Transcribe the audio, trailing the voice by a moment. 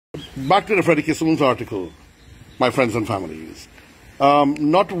Back to the Freddie Kissoon's article, my friends and families.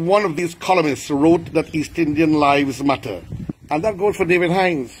 Not one of these columnists wrote that East Indian lives matter. And that goes for David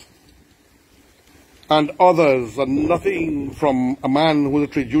Hines and others, and nothing from a man who's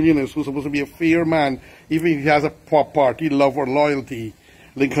a trade unionist, who's supposed to be a fair man, even if he has a party love or loyalty,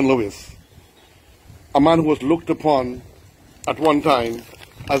 Lincoln Lewis. A man who was looked upon at one time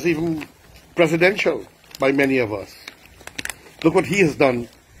as even presidential by many of us. Look what he has done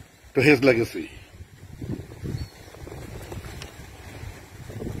to his legacy.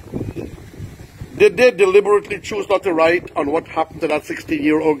 Did they deliberately choose not to write on what happened to that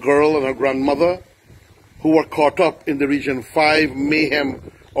 16-year-old girl and her grandmother who were caught up in the Region 5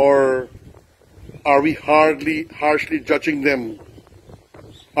 mayhem, or are we harshly judging them?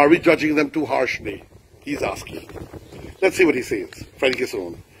 Are we judging them too harshly? He's asking. Let's see what he says, Freddie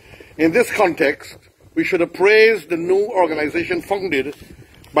Kissoon. In this context, we should appraise the new organization founded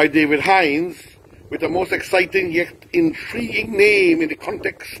by David Hines with the most exciting yet intriguing name in the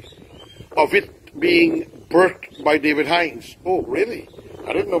context of it being birthed by David Hines. Oh, really?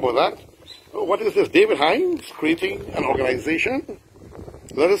 I didn't know about that. Oh, what is this? David Hines creating an organization?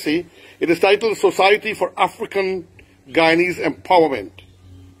 Let us see. It is titled Society for African Guyanese Empowerment.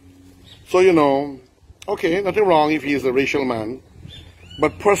 So, you know, okay, nothing wrong if he is a racial man.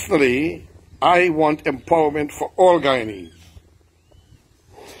 But personally, I want empowerment for all Guyanese.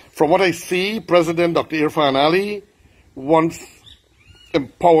 From what I see, President Dr. Irfan Ali wants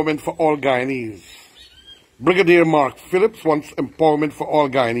empowerment for all Guyanese. Brigadier Mark Phillips wants empowerment for all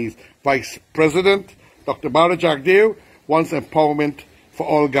Guyanese. Vice President Dr. Bara Jagdeo wants empowerment for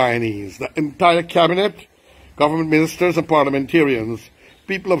all Guyanese. The entire cabinet, government ministers and parliamentarians,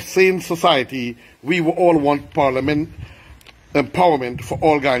 people of sane society, we will all want empowerment for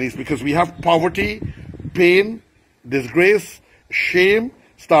all Guyanese, because we have poverty, pain, disgrace, shame,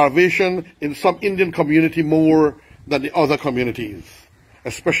 starvation in some Indian community more than the other communities,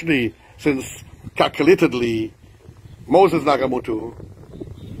 especially since calculatedly Moses Nagamutu,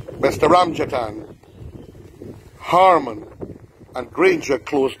 Mr. Ramjatan, Harmon and Granger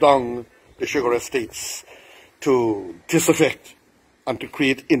closed down the sugar estates to disaffect and to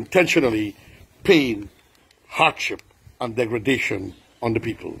create intentionally pain, hardship and degradation on the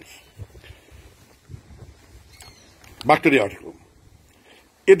peoples. Back to the article.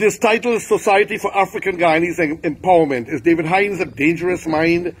 It is titled Society for African Guyanese Empowerment. Is David Hines a dangerous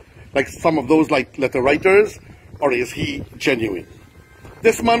mind like some of those like letter writers, or is he genuine?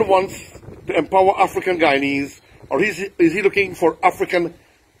 This man wants to empower African Guyanese, or is he looking for African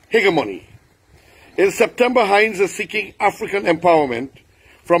hegemony? In September, Hines is seeking African empowerment.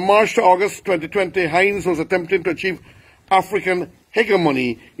 From March to August 2020, Hines was attempting to achieve African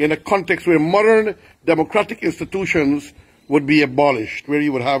hegemony in a context where modern democratic institutions would be abolished, where he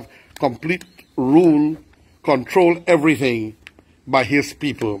would have complete rule, control everything by his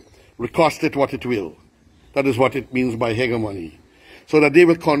people, cost it what it will. That is what it means by hegemony. So that they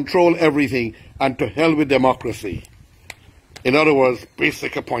will control everything, and to hell with democracy. In other words,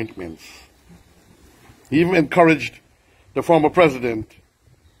 basic appointments. He even encouraged the former president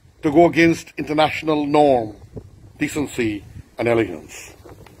to go against international norm, decency and elegance.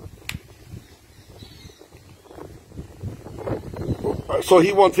 So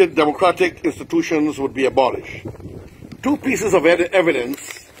he wanted democratic institutions would be abolished. Two pieces of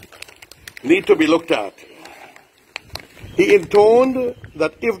evidence need to be looked at. He intoned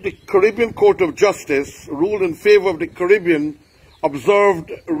that if the Caribbean Court of Justice ruled in favor of the Caribbean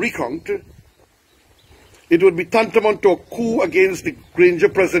observed recount, it would be tantamount to a coup against the Granger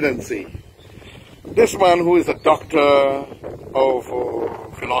presidency. This man, who is a doctor of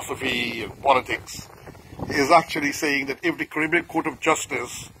philosophy and politics, is actually saying that if the Caribbean Court of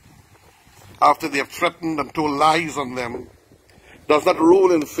Justice, after they have threatened and told lies on them, does not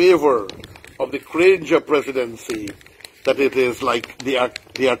rule in favor of the Granger presidency, that it is like they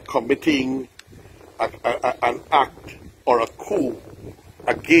are committing an act or a coup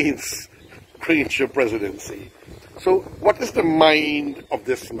against Granger presidency. So what is the mind of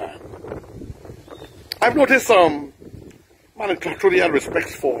this man? I've noticed man, I truly had respect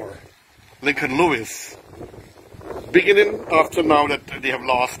for Lincoln Lewis, beginning after now that they have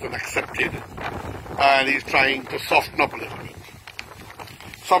lost and accepted, and he's trying to soften up a little bit.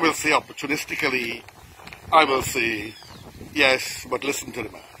 Some will say opportunistically, I will say, yes, but listen to the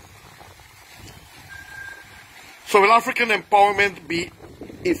man. So will African empowerment be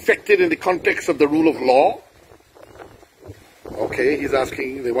effected in the context of the rule of law? Okay, he's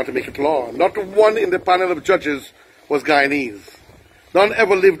asking, they want to make it law. Not one in the panel of judges was Guyanese. None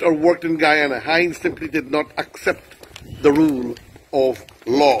ever lived or worked in Guyana. Hines simply did not accept the rule of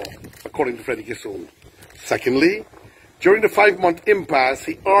law, according to Freddie Kissoon. Secondly, during the 5-month impasse,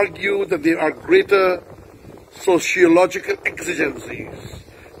 he argued that there are greater sociological exigencies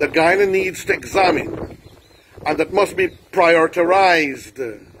that Guyana needs to examine and that must be prioritized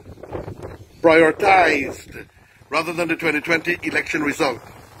rather than the 2020 election result.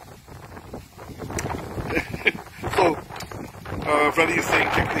 So, Freddie is saying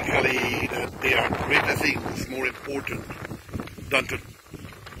technically that there are greater things more important than to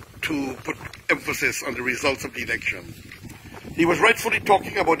put emphasis on the results of the election. He was rightfully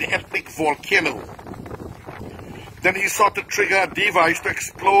talking about the ethnic volcano. Then he sought to trigger a device to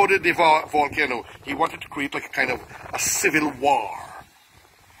explode the volcano. He wanted to create like a kind of a civil war,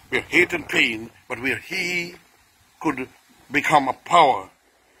 where hate and pain, but where he could become a power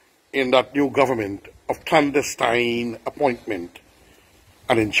in that new government of clandestine appointment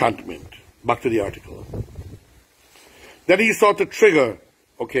and enchantment. Back to the article. Then he sought to trigger,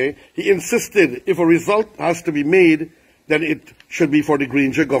 okay, he insisted if a result has to be made, then it should be for the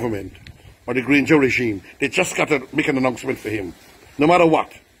Granger government or the Granger regime. They just got to make an announcement for him, no matter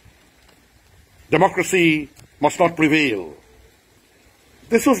what. Democracy must not prevail.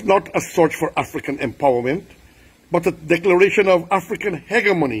 This was not a search for African empowerment, but a declaration of African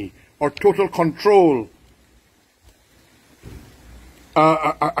hegemony or total control,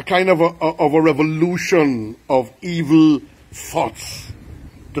 a kind of a revolution of evil thoughts,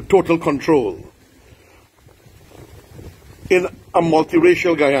 the total control in a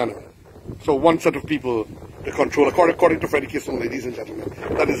multiracial Guyana. So one set of people to control, according to Freddie Kissoon, ladies and gentlemen.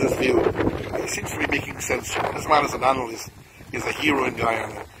 That is his view. It seems to be making sense. This man is an analyst, is a hero in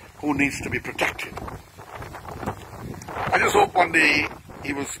Guyana who needs to be protected. I just hope one day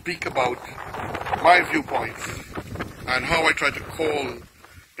he will speak about my viewpoints and how I try to call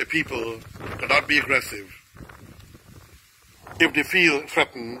the people to not be aggressive if they feel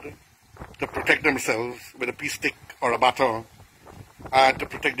threatened, to protect themselves with a peace stick or a baton, and to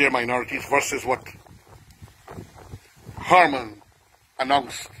protect their minorities, versus what Harman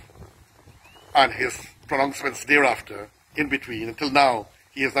announced and his pronouncements thereafter, in between. Until now,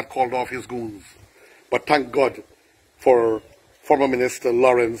 he has not called off his goons. But thank God for former Minister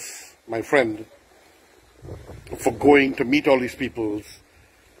Lawrence, my friend, for going to meet all these peoples,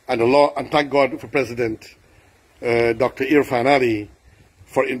 and thank God for President Dr. Irfan Ali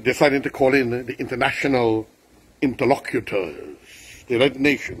for deciding to call in the international interlocutors, the United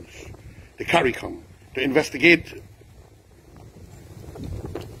Nations, the CARICOM, to investigate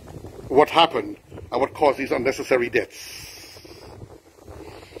what happened and what caused these unnecessary deaths.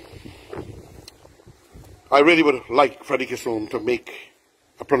 I really would like Freddie Kissoon to make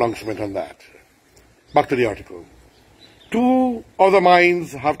a pronouncement on that. Back to the article. 2 other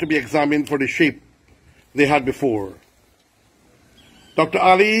mines have to be examined for the shape they had before. Dr.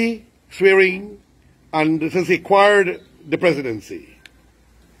 Ali swearing, and since he acquired the presidency.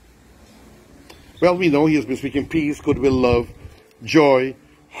 Well, we know he has been speaking peace, goodwill, love, joy,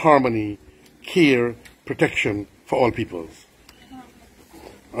 harmony, care, protection for all peoples.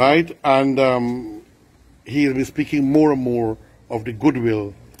 Right? And he has been speaking more and more of the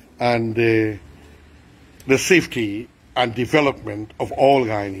goodwill and the safety and development of all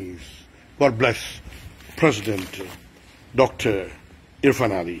Guyanese. God bless President Dr.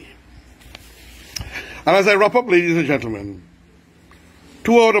 Irfan Ali. And as I wrap up, ladies and gentlemen,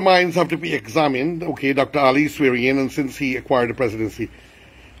 2 other mines have to be examined. Okay, Dr. Ali is swearing in, and since he acquired the presidency.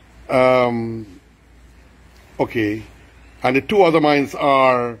 Okay, and the 2 other mines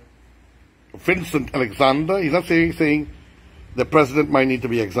are Vincent Alexander. He's not saying the president might need to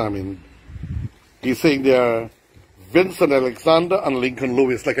be examined. He's saying they are Vincent Alexander and Lincoln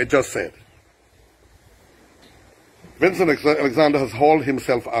Lewis, like I just said. Vincent Alexander has hauled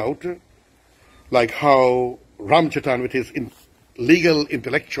himself out, like how Ramchatan, with his legal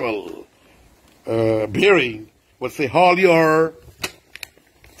intellectual bearing, would say, haul your,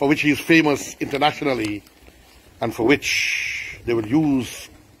 for which he is famous internationally, and for which they would use,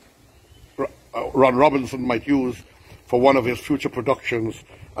 Ron Robinson might use for one of his future productions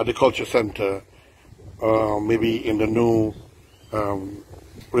at the Culture Center, maybe in the new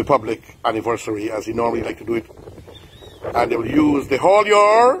Republic anniversary, as he normally like to do it. And they will use the haul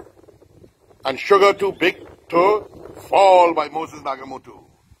your and Sugar Too Big to Fall by Moses Nagamootoo.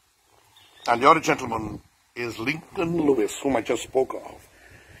 And the other gentleman is Lincoln Lewis, whom I just spoke of.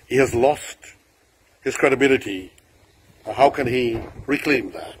 He has lost his credibility. How can he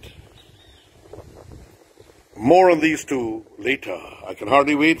reclaim that? More on these 2 later. I can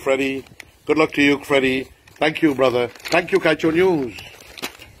hardly wait, Freddie. Good luck to you, Freddie. Thank you, brother. Thank you, KAIETEUR News.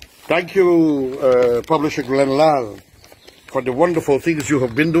 Thank you, Publisher Glenn Lal. for the wonderful things you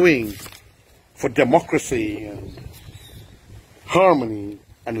have been doing for democracy and harmony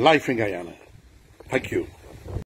and life in Guyana. Thank you.